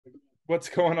What's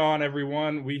going on,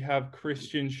 everyone? We have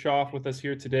Christian Schaff with us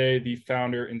here today, the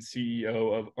founder and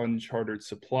CEO of Uncharted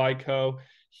Supply Co.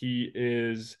 He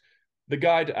is the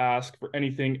guy to ask for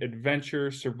anything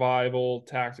adventure, survival,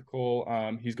 tactical.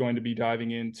 He's going to be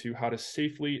diving into how to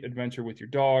safely adventure with your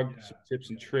dog, some tips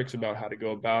and tricks about how to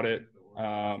go about it.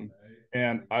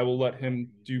 And I will let him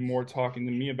do more talking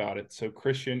than me about it. So,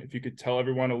 Christian, if you could tell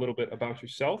everyone a little bit about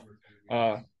yourself,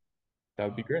 uh, that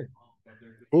would be great.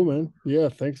 Cool, man. Yeah,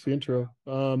 thanks for the intro.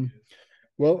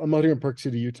 Well, I'm out here in Park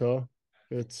City, Utah.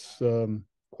 It's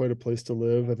quite a place to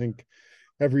live. I think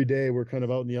every day we're kind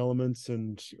of out in the elements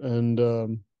and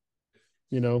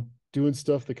doing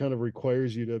stuff that kind of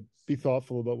requires you to be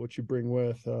thoughtful about what you bring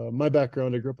with. My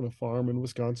background, I grew up on a farm in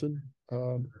Wisconsin.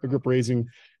 I grew up raising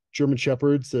German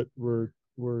shepherds that were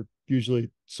usually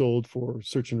sold for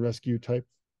search and rescue type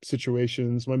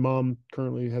situations. My mom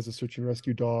currently has a search and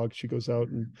rescue dog. She goes out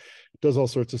and does all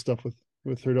sorts of stuff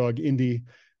with her dog Indy.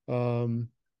 Um,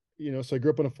 so I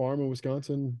grew up on a farm in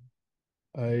Wisconsin.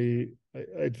 I've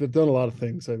done a lot of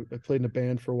things. I played in a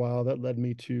band for a while. That led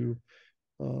me to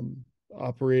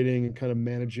operating and kind of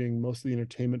managing most of the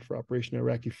entertainment for Operation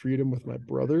Iraqi Freedom with my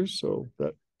brothers. So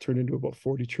that turned into about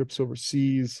 40 trips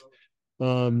overseas.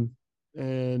 Um,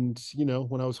 and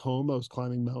when I was home, I was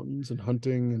climbing mountains and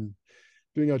hunting and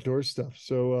doing outdoor stuff.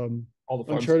 So All the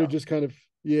fun Uncharted stuff. just kind of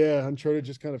Uncharted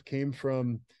just kind of came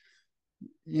from,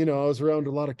 I was around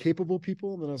a lot of capable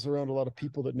people, and then I was around a lot of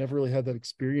people that never really had that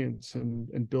experience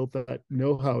and built that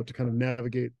know-how to kind of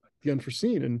navigate the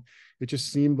unforeseen. And it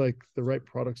just seemed like the right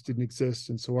products didn't exist.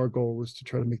 And so our goal was to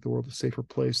try to make the world a safer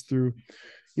place through,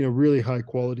 really high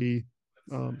quality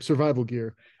survival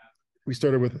gear. We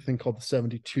started with a thing called the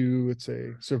 72. It's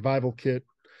a survival kit.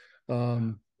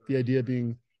 The idea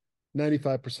being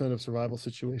 95% of survival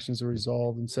situations are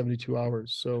resolved in 72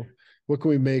 hours. So, what can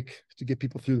we make to get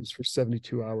people through this for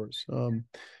 72 hours?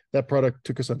 That product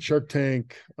took us on Shark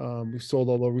Tank. We sold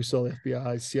all over. We sell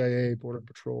FBI, CIA, Border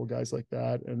Patrol, guys like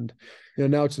that. And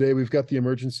now today we've got the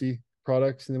emergency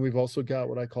products, and then we've also got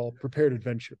what I call prepared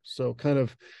adventure. So, kind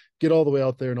of get all the way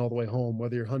out there and all the way home,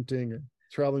 whether you're hunting or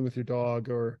traveling with your dog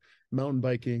or mountain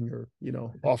biking or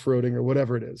off-roading or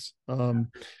whatever it is.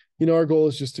 Our goal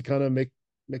is just to kind of make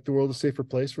the world a safer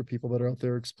place for people that are out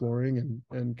there exploring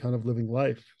and kind of living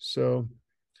life. So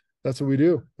that's what we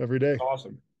do every day.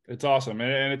 Awesome. It's awesome.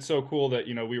 And it's so cool that,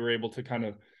 we were able to kind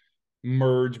of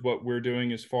merge what we're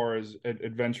doing as far as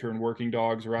adventure and working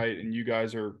dogs, right? And you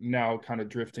guys are now kind of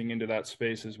drifting into that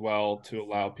space as well to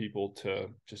allow people to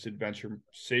just adventure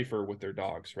safer with their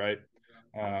dogs, right?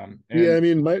 Yeah, And I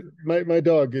mean, my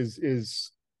dog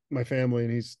is my family,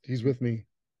 and he's with me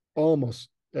almost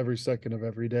every second of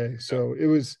every day. yeah, So it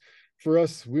was for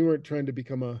us. We weren't trying to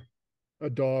become a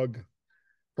dog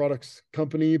products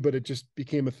company, but it just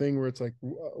became a thing where it's like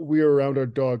we were around our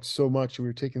dogs so much, and we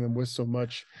were taking them with so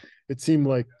much. It seemed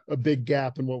like a big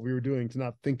gap in what we were doing to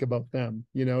not think about them.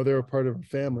 They were part of a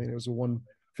family, and it was a one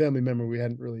family member we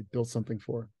hadn't really built something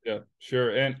for. yeah,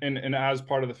 sure. And as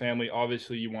part of the family,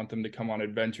 obviously you want them to come on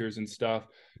adventures and stuff.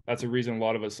 That's a reason a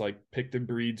lot of us like pick the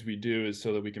breeds we do is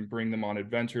so that we can bring them on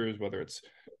adventures, whether it's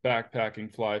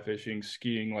backpacking, fly fishing,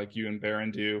 skiing like you and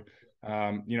Baron do.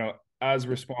 As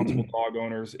responsible dog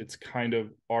owners, it's kind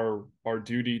of our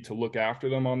duty to look after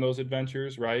them on those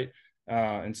adventures, right?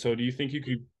 And so do you think you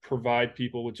could provide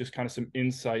people with just kind of some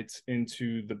insights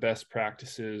into the best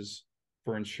practices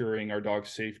for ensuring our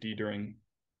dog's safety during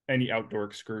any outdoor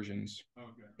excursions?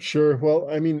 Sure. Well,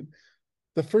 I mean,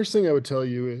 the first thing I would tell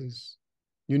you is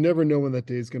you never know when that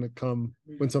day is going to come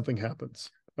when something happens.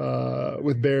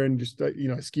 With Baron, just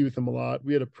I ski with him a lot.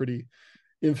 We had a pretty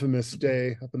infamous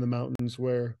day up in the mountains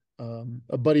where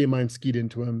a buddy of mine skied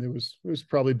into him. It was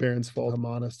probably Baron's fault. I'm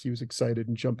honest. He was excited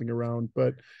and jumping around,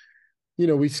 but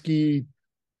we ski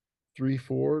 3,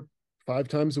 4, 5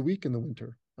 times a week in the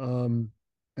winter, and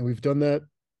we've done that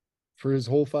for his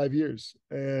whole 5 years.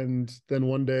 And then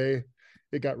one day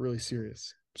it got really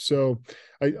serious. So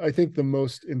I think the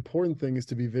most important thing is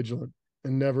to be vigilant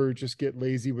and never just get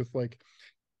lazy with like,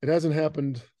 it hasn't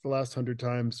happened the last 100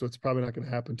 times, so it's probably not going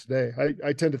to happen today.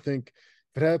 I tend to think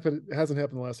if it hasn't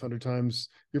happened the last 100 times,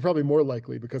 you're probably more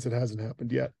likely because it hasn't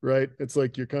happened yet, right? It's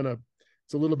like it's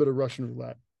a little bit of Russian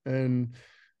roulette. And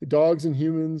the dogs and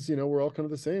humans, we're all kind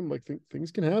of the same. Like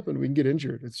things can happen. We can get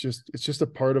injured. It's just a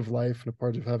part of life and a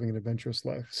part of having an adventurous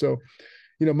life. So,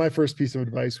 my first piece of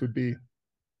advice would be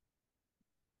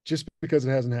just because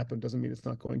it hasn't happened doesn't mean it's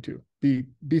not going to.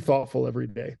 Be thoughtful every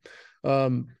day.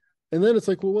 Um, and then it's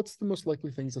like, well, what's the most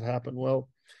likely things that happen? Well,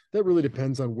 that really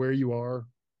depends on where you are,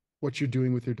 what you're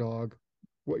doing with your dog,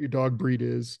 what your dog breed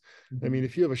is. I mean,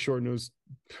 if you have a short nosed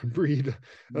breed,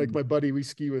 like my buddy, we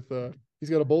ski with he's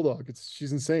got a bulldog.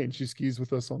 She's insane. She skis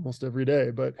with us almost every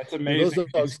day. But That's those amazing.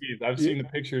 She dogs, skis. I've yeah, seen the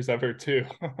pictures of her too.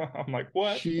 I'm like,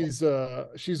 what? she's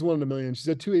one in a million. She's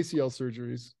had two ACL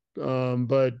surgeries,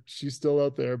 but she's still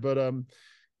out there. But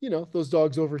those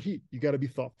dogs overheat. You got to be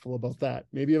thoughtful about that.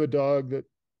 Maybe you have a dog that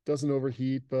doesn't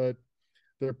overheat, but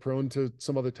they're prone to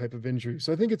some other type of injury.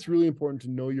 So I think it's really important to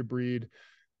know your breed,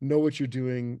 know what you're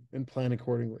doing, and plan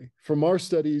accordingly. From our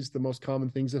studies, the most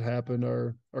common things that happen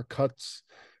are cuts,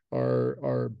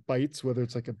 are bites, whether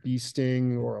it's like a bee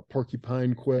sting or a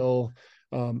porcupine quill,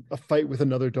 a fight with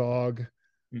another dog.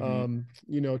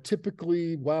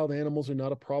 Typically wild animals are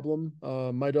not a problem.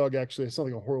 My dog actually, it's not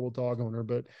like a horrible dog owner,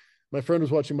 but my friend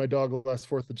was watching my dog last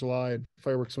 4th of July and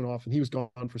fireworks went off and he was gone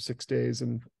for 6 days.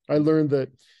 And I learned that,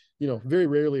 very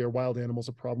rarely are wild animals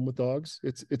a problem with dogs.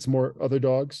 It's more other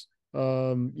dogs,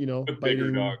 With bigger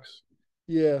biting. dogs.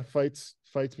 Yeah. Fights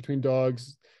between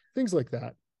dogs, things like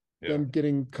that. Yeah.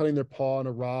 Them cutting their paw on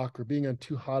a rock or being on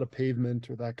too hot a pavement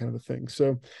or that kind of a thing.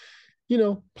 So,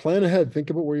 plan ahead, think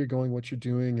about where you're going, what you're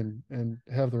doing, and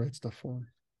have the right stuff for them.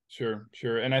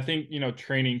 Sure. And I think,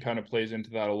 training kind of plays into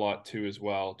that a lot too, as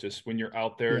well. Just when you're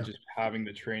out there, Yeah. just having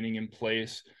the training in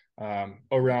place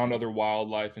around other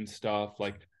wildlife and stuff.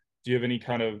 Like, do you have any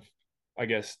kind of, I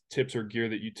guess, tips or gear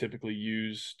that you typically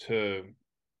use to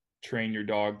train your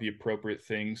dog the appropriate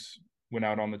things when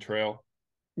out on the trail?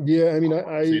 Yeah. I mean,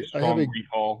 Obviously, a I have strong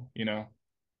recall.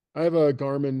 I have a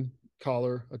Garmin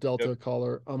collar, a Yep. Delta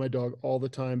collar on my dog all the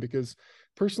time because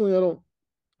personally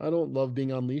I don't love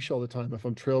being on leash all the time. If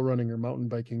I'm trail running or mountain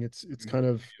biking, it's kind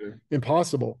of Sure.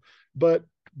 impossible. But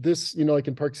this, like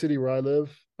in Park City where I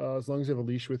live, as long as you have a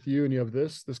leash with you and you have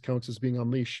this counts as being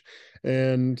on leash.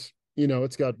 And,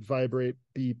 it's got vibrate,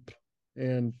 beep,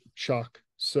 and shock.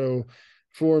 So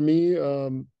for me,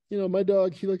 my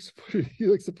dog, he likes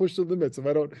to push the limits. If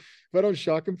I don't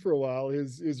shock him for a while,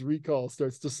 his recall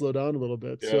starts to slow down a little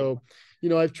bit. Yeah. So,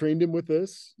 I've trained him with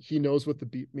this. He knows what the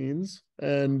beep means,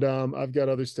 and I've got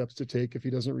other steps to take if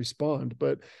he doesn't respond.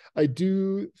 But I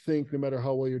do think no matter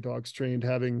how well your dog's trained,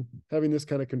 having this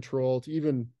kind of control to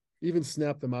even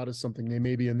snap them out of something they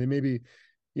may be,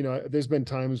 there's been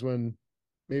times when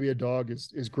maybe a dog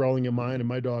is growling at mine and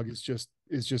my dog is just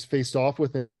faced off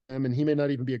with him and he may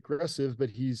not even be aggressive, but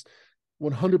he's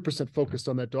 100% focused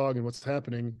on that dog and what's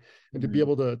happening. And to be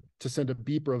able to send a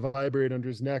beep or a vibrate under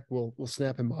his neck will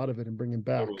snap him out of it and bring him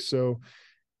back. Totally. So,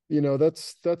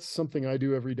 that's something I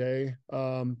do every day.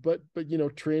 But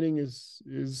training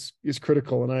is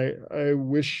critical. And I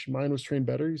wish mine was trained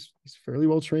better. He's fairly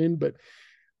well trained, but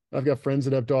I've got friends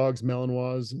that have dogs,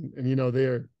 Malinois,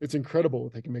 and it's incredible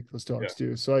what they can make those dogs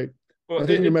do. So I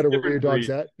think no matter where your dog's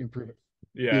at, you improve it.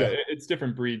 Yeah, it's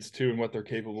different breeds too and what they're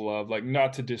capable of. Like,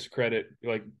 not to discredit,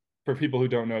 like, for people who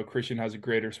don't know, Christian has a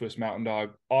Greater Swiss Mountain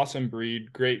Dog, awesome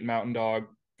breed, great mountain dog,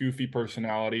 goofy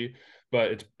personality,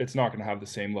 but it's not going to have the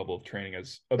same level of training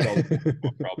as a Belgian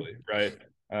probably, right?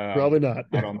 Probably not.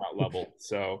 Not on that level.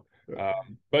 So,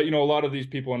 but a lot of these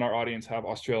people in our audience have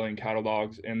Australian cattle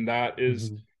dogs, and that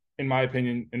is, in my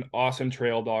opinion, an awesome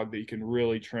trail dog that you can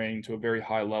really train to a very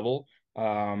high level.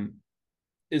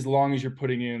 As long as you're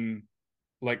putting in,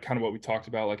 like, kind of what we talked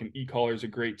about, like an e-collar is a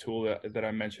great tool that I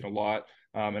mention a lot.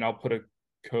 And I'll put a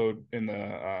code in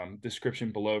the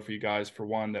description below for you guys for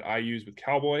one that I use with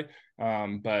Cowboy.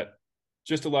 But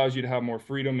just allows you to have more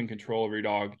freedom and control over your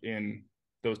dog in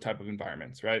those type of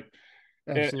environments, right?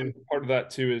 Absolutely. And part of that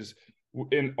too is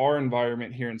in our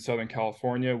environment here in Southern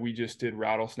California, we just did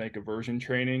rattlesnake aversion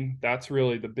training. That's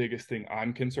really the biggest thing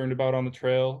I'm concerned about on the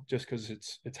trail, just because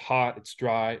it's hot, it's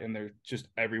dry, and they're just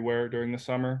everywhere during the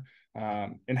summer.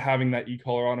 And having that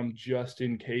e-collar on them just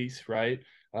in case, right,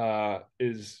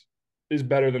 is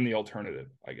better than the alternative,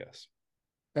 I guess.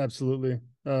 Absolutely.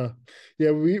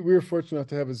 Yeah, we were fortunate enough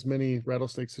to have as many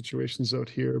rattlesnake situations out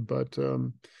here, but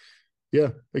yeah,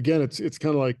 again, it's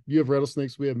kind of like you have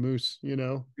rattlesnakes, we have moose,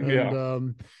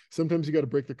 and sometimes you got to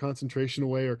break their concentration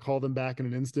away or call them back in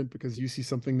an instant because you see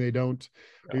something they don't,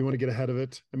 or you want to get ahead of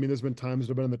it. I mean, there's been times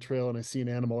I've been on the trail and I see an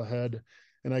animal ahead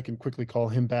and I can quickly call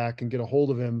him back and get a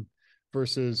hold of him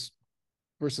versus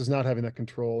not having that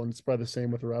control. And it's probably the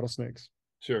same with the rattlesnakes.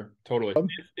 Sure, totally.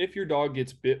 If your dog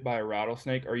gets bit by a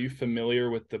rattlesnake, are you familiar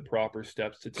with the proper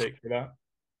steps to take for that?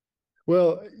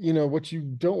 Well, what you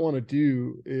don't want to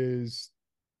do is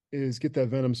get that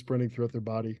venom sprinting throughout their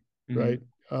body, right?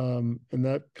 And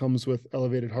that comes with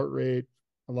elevated heart rate,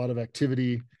 a lot of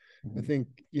activity. I think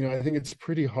it's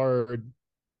pretty hard,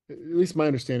 at least my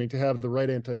understanding, to have the right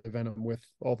anti-venom with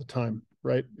all the time,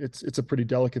 right? It's a pretty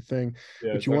delicate thing. Yeah,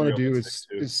 What it's you want to do unrealistic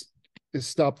too. is is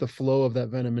stop the flow of that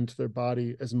venom into their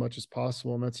body as much as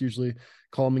possible. And that's usually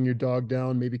calming your dog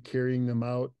down, maybe carrying them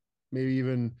out, maybe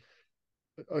even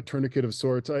a tourniquet of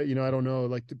sorts. I don't know,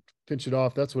 like to pinch it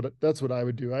off. That's what I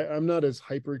would do. I'm not as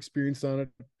hyper experienced on it,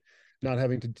 not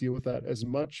having to deal with that as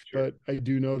much, Sure. but I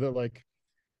do know that like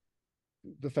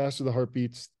the faster the heart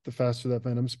beats, the faster that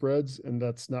venom spreads, and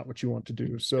that's not what you want to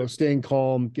do. So staying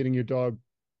calm, getting your dog,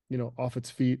 off its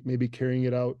feet, maybe carrying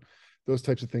it out, those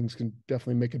types of things can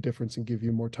definitely make a difference and give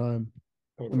you more time.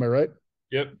 Totally. Am I right?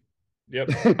 Yep.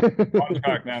 On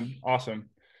track, man. Awesome.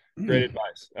 Great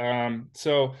advice.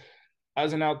 So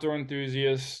as an outdoor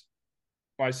enthusiast,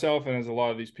 myself and as a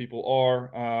lot of these people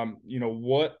are,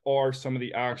 what are some of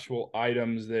the actual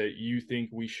items that you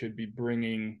think we should be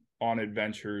bringing on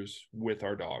adventures with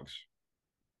our dogs?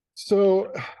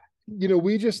 So,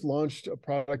 we just launched a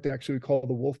product actually called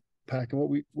the Wolf Pack, and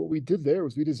what we did there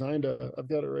was we designed I've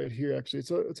got it right here actually.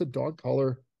 It's a dog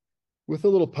collar with a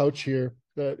little pouch here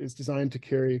that is designed to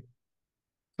carry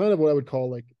kind of what I would call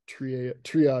like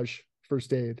triage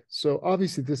first aid. So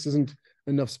obviously this isn't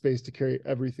enough space to carry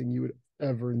everything you would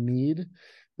ever need,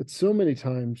 but so many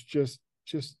times just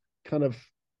kind of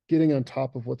getting on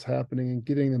top of what's happening and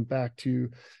getting them back to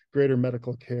greater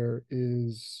medical care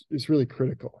is really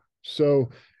critical. So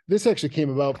this actually came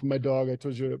about from my dog. I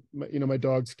told you, my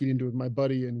dog skied into it with my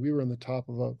buddy, and we were on the top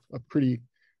of a pretty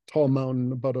tall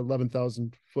mountain, about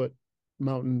 11,000 foot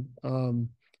mountain,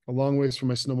 a long ways from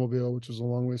my snowmobile, which was a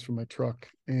long ways from my truck.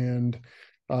 And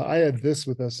I had this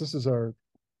with us. This is our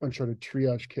Uncharted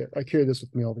triage kit. I carry this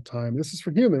with me all the time. This is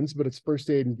for humans, but it's first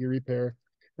aid and gear repair.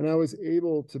 And I was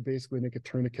able to basically make a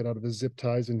tourniquet out of the zip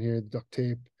ties in here, the duct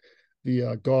tape,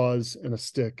 the gauze, and a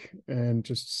stick, and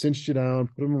just cinched it down,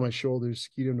 put them on my shoulders,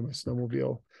 skied into my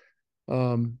snowmobile,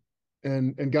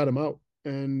 and got him out.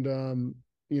 And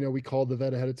we called the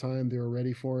vet ahead of time. They were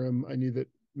ready for him. I knew that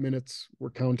minutes were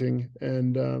counting,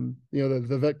 and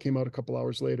the vet came out a couple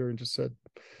hours later and just said,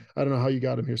 I don't know how you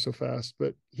got him here so fast,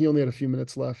 but he only had a few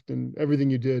minutes left, and everything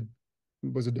you did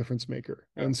was a difference maker.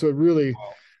 Yeah. And so it really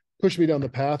pushed me down the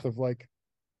path of like,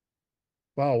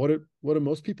 wow, what do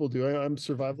most people do? I'm a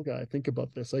survival guy. I think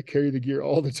about this. I carry the gear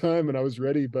all the time, and I was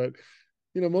ready, but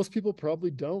most people probably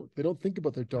don't. They don't think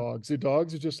about their dogs. Their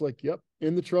dogs are just like, yep,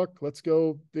 in the truck, let's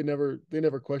go. They never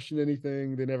question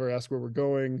anything. They never ask where we're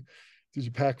going. Did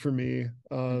you pack for me?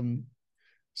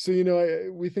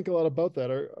 So we think a lot about that.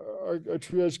 Our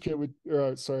triage kit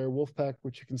our Wolf Pack,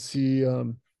 which you can see,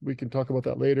 we can talk about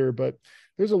that later, but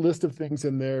there's a list of things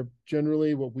in there.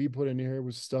 Generally what we put in here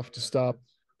was stuff to stop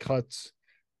cuts,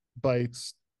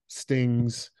 bites,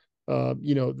 stings,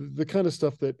 the kind of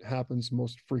stuff that happens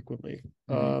most frequently.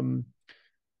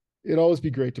 It'd always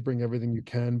be great to bring everything you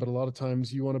can, but a lot of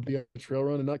times you want to be on a trail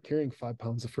run and not carrying 5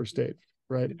 pounds of first aid,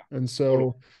 right? Yeah. And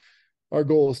so our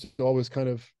goal is to always kind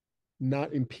of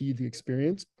not impede the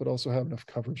experience, but also have enough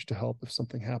coverage to help if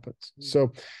something happens.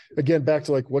 So again, back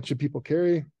to like, what should people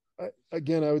carry? I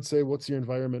would say, what's your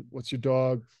environment? What's your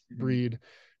dog breed?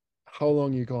 How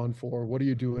long are you gone for? What are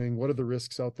you doing? What are the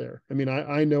risks out there? I mean,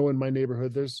 I know in my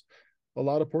neighborhood, there's a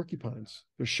lot of porcupines.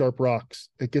 There's sharp rocks.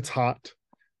 It gets hot.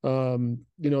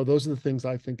 Those are the things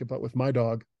I think about with my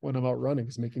dog when I'm out running,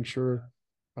 is making sure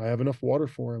I have enough water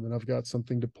for him and I've got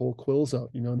something to pull quills out.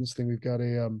 In this thing, we've got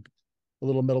a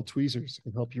little metal tweezers that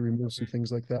can help you remove some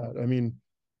things like that. I mean,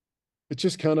 it's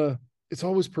just it's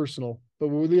always personal, but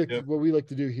what we like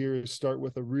to do here is start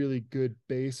with a really good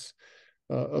base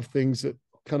of things that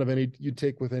kind of you'd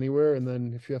take with anywhere. And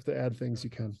then if you have to add things, you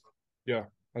can. Yeah,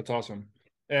 that's awesome.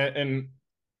 And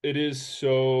it is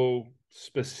so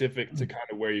specific to kind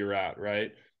of where you're at,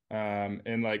 right?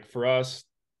 And like for us,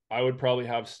 I would probably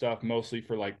have stuff mostly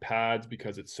for like pads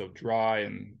because it's so dry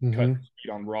and cut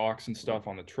feet on rocks and stuff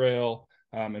on the trail.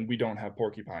 And we don't have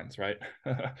porcupines, right?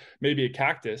 Maybe a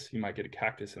cactus. You might get a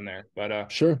cactus in there,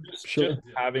 but sure. Just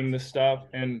having the stuff.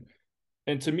 And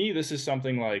to me, this is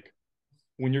something like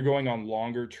when you're going on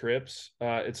longer trips,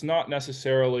 it's not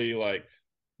necessarily like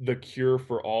the cure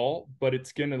for all, but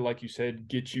it's going to, like you said,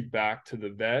 get you back to the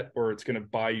vet, or it's going to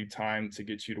buy you time to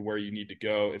get you to where you need to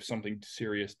go if something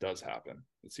serious does happen,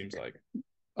 it seems like.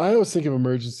 I always think of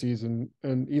emergencies and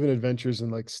even adventures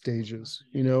in like stages.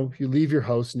 You leave your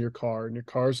house in your car, and your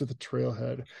car's at the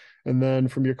trailhead. And then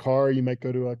from your car, you might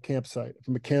go to a campsite.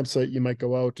 From a campsite, you might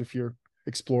go out if you're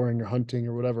exploring or hunting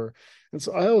or whatever. And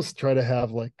so I always try to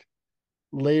have like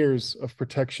layers of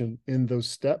protection in those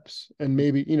steps. And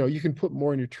maybe, you can put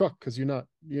more in your truck because you're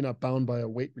not bound by a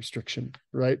weight restriction,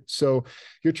 right? So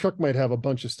your truck might have a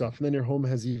bunch of stuff, and then your home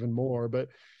has even more. But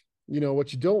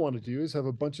what you don't want to do is have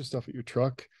a bunch of stuff at your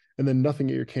truck and then nothing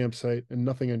at your campsite and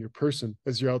nothing on your person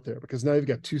as you're out there, because now you've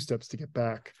got 2 steps to get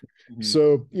back. Mhm.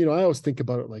 So, I always think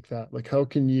about it like that. Like, how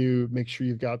can you make sure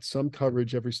you've got some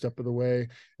coverage every step of the way?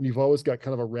 And you've always got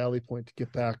kind of a rally point to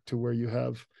get back to where you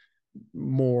have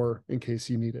more in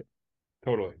case you need it.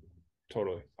 Totally.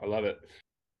 Totally. I love it.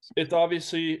 It's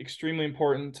obviously extremely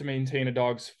important to maintain a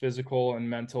dog's physical and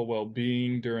mental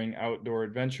well-being during outdoor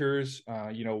adventures.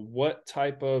 What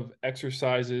type of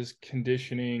exercises,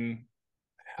 conditioning,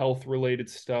 health-related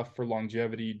stuff for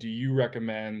longevity do you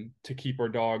recommend to keep our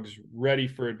dogs ready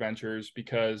for adventures?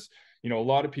 Because, a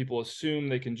lot of people assume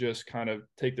they can just kind of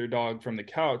take their dog from the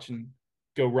couch and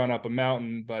go run up a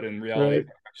mountain, but in reality, it Right.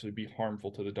 can actually be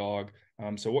harmful to the dog.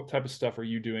 So what type of stuff are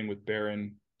you doing with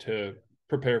Baron to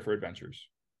prepare for adventures?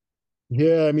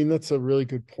 Yeah, I mean, that's a really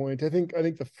good point. I think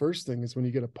the first thing is when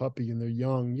you get a puppy and they're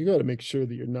young, you got to make sure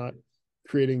that you're not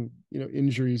creating,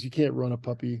 injuries. You can't run a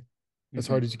puppy as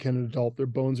Hmm. hard as you can an adult. Their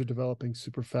bones are developing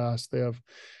super fast. They have,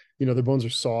 their bones are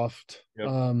soft. Yep.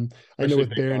 I know Especially with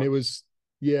big Baron, dogs.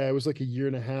 it was like a year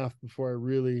and a half before I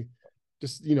really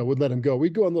just, would let him go.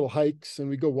 We'd go on little hikes and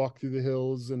we'd go walk through the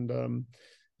hills, and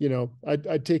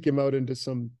I'd take him out into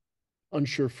some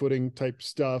unsure footing type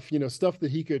stuff, stuff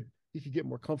that he could get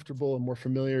more comfortable and more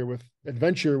familiar with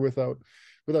adventure without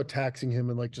taxing him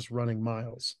and like just running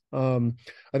miles. I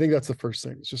think that's the first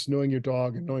thing. It's just knowing your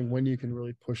dog and knowing when you can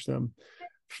really push them.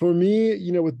 For me,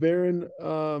 with Baron,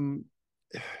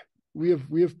 we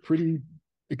have pretty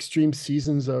extreme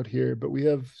seasons out here, but we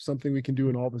have something we can do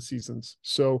in all the seasons.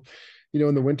 So,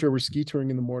 in the winter, we're ski touring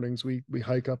in the mornings. We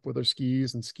hike up with our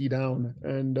skis and ski down.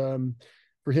 And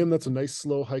for him, that's a nice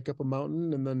slow hike up a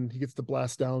mountain, and then he gets to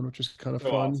blast down, which is kind of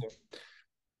So fun. awesome.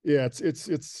 Yeah,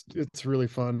 it's really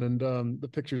fun, and the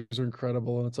pictures are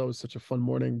incredible, and it's always such a fun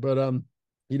morning. But in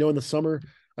the summer,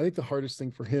 I think the hardest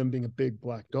thing for him, being a big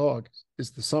black dog,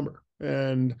 is the summer.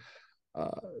 And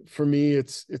uh, for me,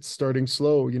 it's starting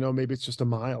slow. Maybe it's just a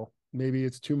mile, maybe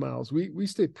it's 2 miles. We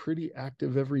stay pretty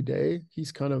active every day.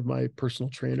 He's kind of my personal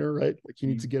trainer, right? Like, he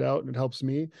needs to Mhm. get out, and it helps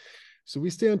me. So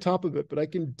we stay on top of it. But I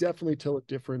can definitely tell a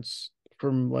difference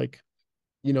from, like,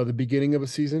 the beginning of a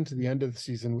season to the end of the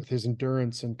season with his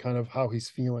endurance and kind of how he's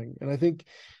feeling. And I think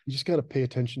you just got to pay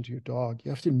attention to your dog. You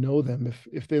have to know them.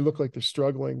 If they look like they're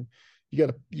struggling, you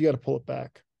got to pull it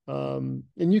back. And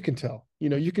you can tell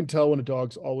when a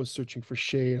dog's always searching for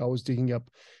shade, always digging up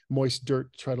moist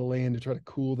dirt to try to lay in, to try to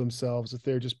cool themselves. If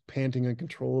they're just panting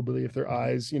uncontrollable, if their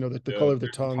eyes, the Yeah, color of their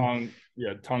their tongue. tongue,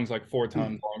 yeah, tongue's like 4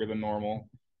 times longer than normal.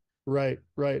 Right,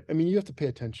 right. I mean, you have to pay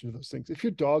attention to those things. If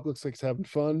your dog looks like it's having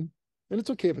fun, and it's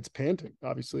okay if it's panting,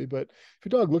 obviously, but if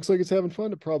your dog looks like it's having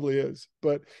fun, it probably is.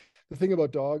 But the thing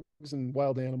about dogs and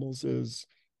wild animals is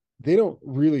they don't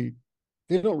really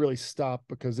they don't really stop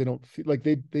because they don't feel like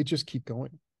they just keep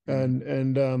going. Mhm.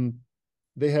 And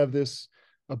they have this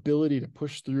ability to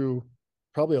push through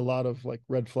probably a lot of like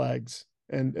red flags,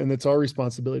 and it's our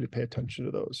responsibility to pay attention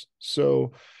to those.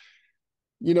 So,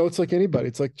 it's like anybody.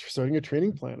 It's like starting a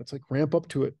training plan. It's like ramp up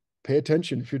to it. Pay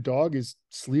attention. If your dog is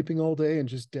sleeping all day and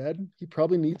just dead, he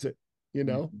probably needs it. You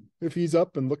know, Mhm. if he's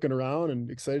up and looking around and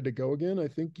excited to go again, I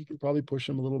think you can probably push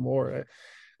him a little more.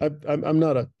 I'm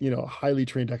not a highly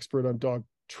trained expert on dog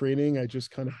training. I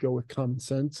just kind of go with common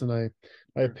sense, and I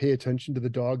Sure. pay attention to the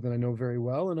dog that I know very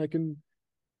well, and I can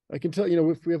tell,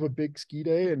 if we have a big ski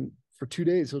day and for 2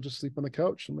 days he'll just sleep on the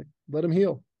couch. I'm like, let him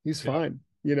heal. He's Yeah, fine.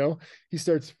 He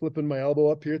starts flipping my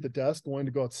elbow up here at the desk, wanting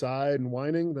to go outside and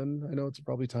whining, then I know it's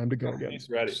probably time to go again. he's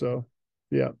ready. So,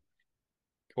 yeah.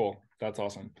 Cool. That's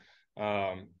awesome.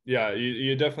 Yeah,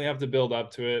 you definitely have to build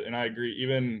up to it. And I agree.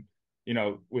 Even,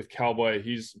 with Cowboy,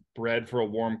 he's bred for a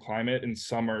warm climate. In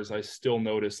summers, I still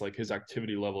notice like his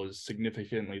activity level is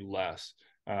significantly less.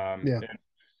 Yeah.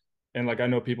 And like I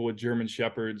know people with German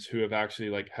Shepherds who have actually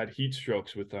like had heat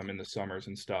strokes with them in the summers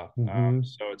and stuff. Mm-hmm.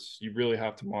 So you really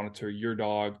have to monitor your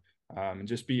dog, and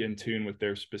just be in tune with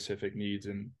their specific needs.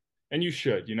 And you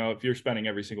should, if you're spending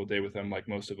every single day with them, like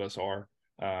most of us are,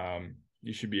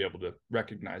 you should be able to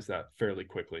recognize that fairly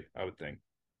quickly, I would think.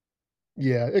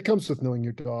 Yeah, it comes with knowing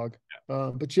your dog.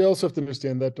 But you also have to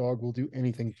understand that dog will do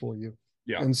anything for you.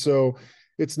 Yeah. And so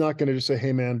it's not going to just say,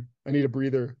 hey, man, I need a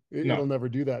breather. It'll No. never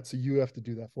do that. So you have to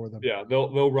do that for them. Yeah,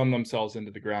 they'll run themselves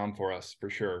into the ground for us for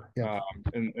sure. Yeah.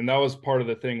 And that was part of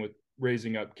the thing with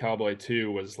raising up Cowboy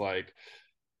too, was like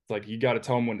it's like you got to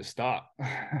tell him when to stop.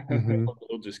 Mm-hmm.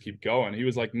 He'll just keep going. He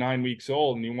was like 9 weeks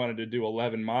old and he wanted to do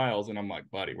 11 miles, and I'm like,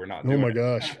 buddy, we're not Oh doing my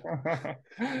gosh. it.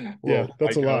 Yeah, Little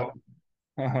that's a lot.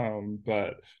 psycho.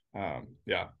 But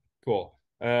yeah, cool.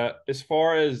 As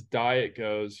far as diet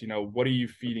goes, what are you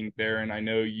feeding Baron? I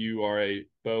know you are a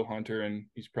bow hunter and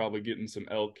he's probably getting some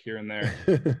elk here and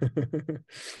there.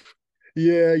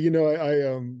 Yeah,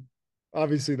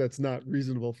 obviously that's not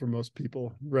reasonable for most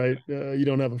people, right? You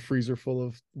don't have a freezer full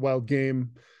of wild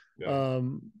game. Yeah.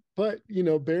 But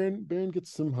Baron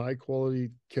gets some high quality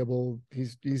kibble.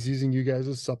 He's using you guys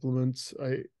as supplements.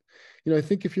 I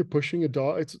think if you're pushing a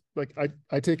dog, it's like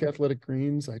I take athletic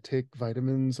greens, I take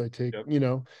vitamins, I take,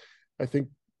 Yep. I think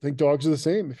dogs are the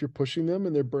same. If you're pushing them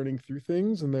and they're burning through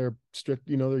things and they're strict,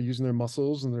 they're using their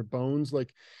muscles and their bones,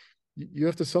 like you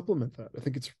have to supplement that. I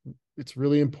think it's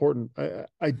really important.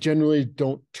 I generally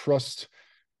don't trust,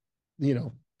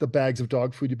 the bags of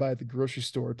dog food you buy at the grocery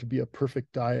store to be a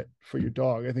perfect diet for your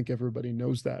dog. I think everybody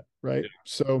knows that, right? Yeah.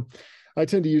 So I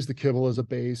tend to use the kibble as a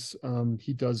base.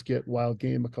 He does get wild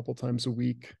game a couple times a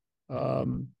week.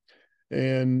 And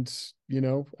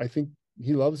I think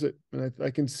he loves it. And I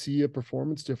can see a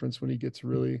performance difference when he gets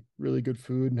really, really good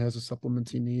food and has the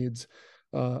supplements he needs.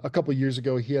 A couple of years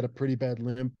ago, he had a pretty bad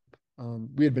limp.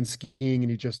 We had been skiing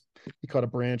and he caught a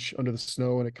branch under the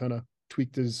snow and it kind of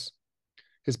tweaked his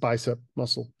bicep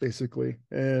muscle basically.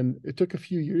 And it took a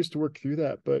few years to work through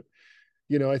that. But,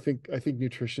 I think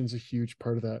nutrition is a huge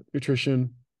part of that.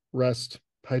 Nutrition, rest,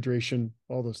 hydration,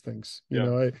 all those things. Yeah.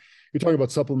 You're talking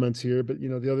about supplements here, but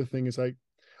the other thing is I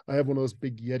have one of those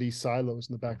big Yeti silos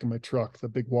in the back of my truck, the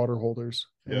big water holders.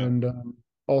 Yeah. And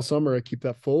all summer I keep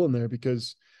that full in there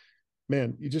because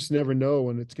man, you just never know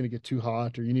when it's going to get too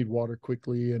hot or you need water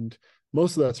quickly. And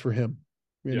most of that's for him.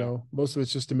 Most of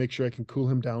it's just to make sure I can cool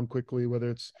him down quickly, whether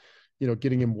it's,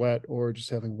 getting him wet or just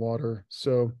having water.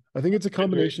 So I think it's a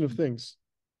combination of things.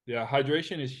 Yeah,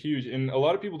 hydration is huge. And a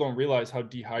lot of people don't realize how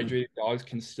dehydrated dogs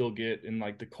can still get in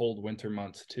like the cold winter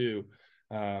months too.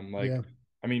 Yeah.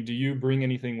 I mean, do you bring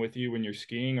anything with you when you're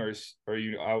skiing, or are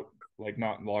you out like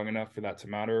not long enough for that to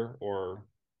matter? Or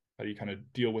how do you kind of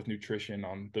deal with nutrition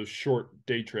on those short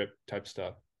day trip type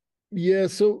stuff? Yeah.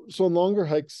 So on longer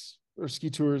hikes or ski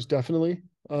tours, definitely.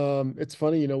 It's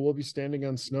funny, we'll be standing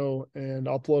on snow and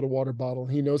I'll pull out a water bottle.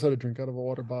 He knows how to drink out of a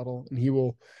water bottle and he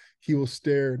will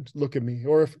stare and look at me.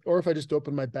 Or if I just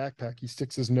open my backpack, he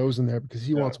sticks his nose in there because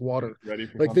he wants water. Ready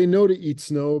for Like they know to eat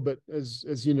snow, but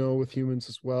as you know, with humans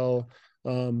as well,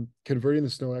 converting the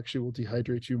snow actually will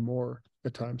dehydrate you more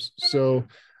at times. So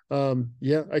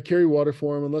yeah, I carry water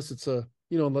for him unless it's a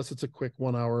quick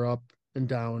 1 hour up and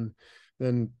down,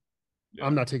 then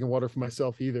I'm not taking water for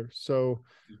myself either. So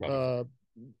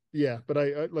yeah, but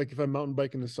I like if I'm mountain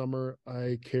biking in the summer,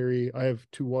 I have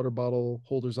 2 water bottle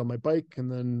holders on my bike,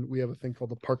 and then we have a thing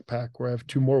called the park pack where I have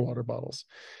 2 more water bottles,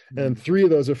 and 3 of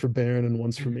those are for Baron and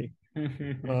one's for me.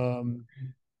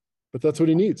 But that's what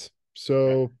he needs.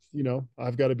 So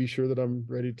I've got to be sure that I'm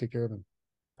ready to take care of him.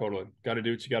 Totally. Got to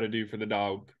do what you got to do for the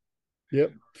dog.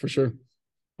 Yep, for sure.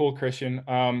 Cool, Christian.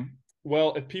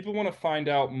 Well, if people want to find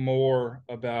out more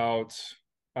about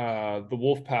the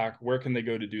Wolf Pack, where can they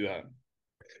go to do that?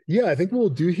 Yeah, I think what we'll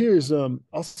do here is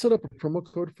I'll set up a promo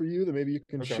code for you that maybe you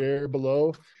can share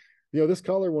below. This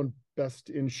collar won best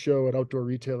in show at Outdoor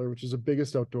Retailer, which is the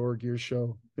biggest outdoor gear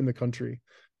show in the country.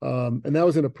 And that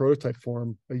was in a prototype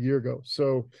form a year ago.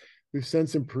 So we've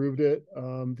since improved it.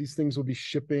 These things will be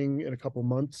shipping in a couple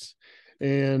months.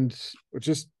 And we're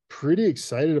just pretty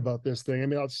excited about this thing. I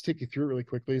mean, I'll just take you through it really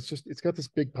quickly. It's got this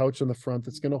big pouch on the front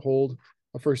that's going to hold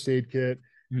a first aid kit.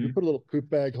 We put a little poop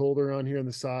bag holder on here on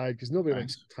the side because nobody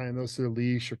likes tying those to their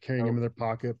leash or carrying them in their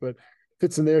pocket, but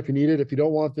fits in there if you need it. If you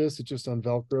don't want this, it just on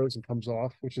Velcros and comes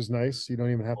off, which is nice. You don't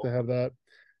even have to have that.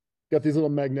 Got these little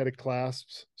magnetic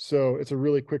clasps. So it's a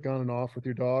really quick on and off with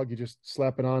your dog. You just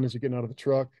slap it on as you're getting out of the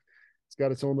truck. It's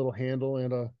got its own little handle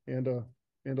and a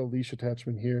leash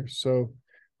attachment here. So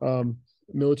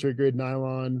military grade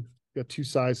nylon, got 2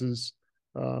 sizes.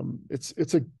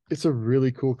 It's a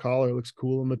really cool collar. It looks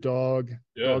cool on the dog.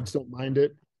 Dogs don't mind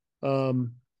it.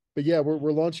 But yeah,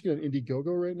 we're launching it on Indiegogo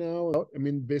right now. I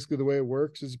mean, basically the way it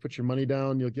works is you put your money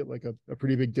down, you'll get like a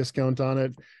pretty big discount on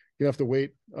it. You have to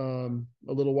wait a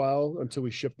little while until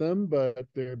we ship them, but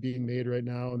they're being made right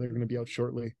now and they're going to be out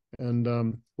shortly. And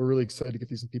we're really excited to get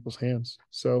these in people's hands.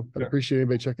 So I'd appreciate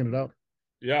anybody checking it out.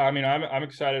 Yeah, I mean, I'm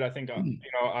excited. I think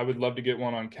I would love to get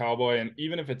one on Cowboy, and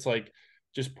even if it's like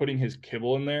just putting his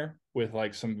kibble in there with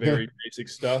like some very basic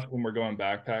stuff when we're going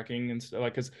backpacking and stuff.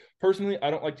 Like, because personally,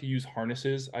 I don't like to use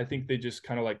harnesses. I think they just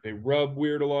kind of like they rub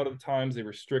weird a lot of the times. They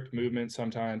restrict movement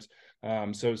sometimes.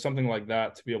 So something like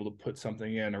that to be able to put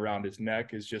something in around his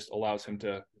neck is just allows him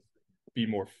to be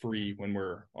more free when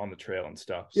we're on the trail and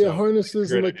stuff. Yeah, so,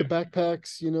 harnesses and like the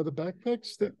backpacks, the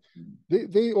backpacks that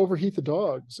they overheat the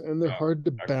dogs and they're hard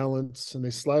to balance and they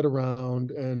slide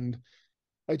around. And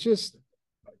I just,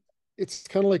 it's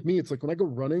kind of like me. It's like when I go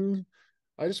running,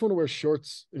 I just want to wear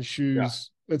shorts and Yeah.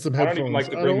 shoes and some I don't even headphones.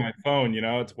 like to I bring don't, my phone,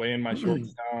 it's weighing my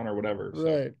shorts down or whatever. So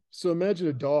right. So imagine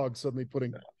a dog suddenly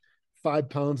putting 5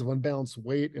 pounds of unbalanced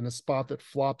weight in a spot that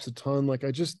flops a ton. Like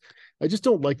I just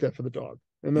don't like that for the dog.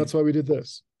 And mm, that's why we did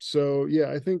this. So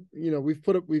yeah, I think,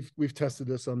 we've tested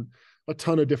this on a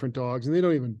ton of different dogs and they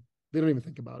don't even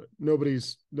think about it.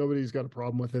 Nobody's got a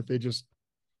problem with it.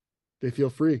 They feel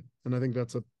free. And I think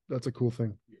that's a cool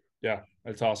thing. yeah,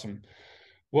 that's awesome.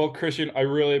 Well, Christian, I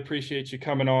really appreciate you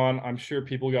coming on. I'm sure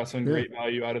people got some Yeah. great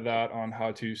value out of that on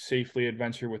how to safely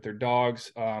adventure with their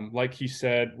dogs. Like he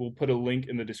said, we'll put a link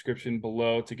in the description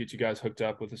below to get you guys hooked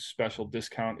up with a special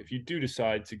discount if you do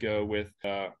decide to go with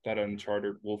that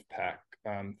Uncharted Wolfpack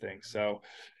thing. So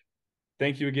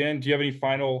thank you again. Do you have any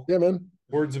final Yeah, man.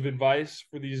 words of advice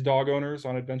for these dog owners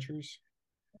on adventures?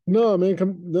 No, man,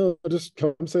 just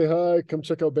come say hi, come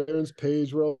check out Baron's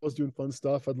page. We're always doing fun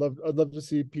stuff. I'd love to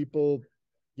see people,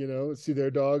 see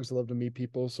their dogs. I love to meet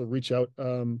people. So reach out.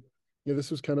 This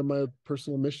was kind of my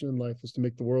personal mission in life is to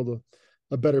make the world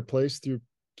a better place through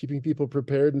keeping people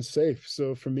prepared and safe.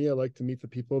 So for me, I like to meet the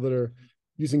people that are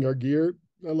using our gear.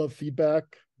 I love feedback.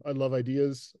 I love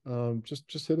ideas.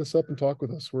 Just hit us up and talk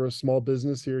with us. We're a small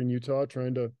business here in Utah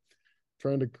trying to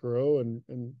grow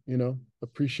and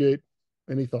appreciate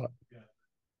any thought.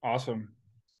 Awesome.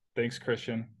 Thanks,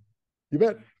 Christian. You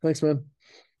bet. Thanks, man.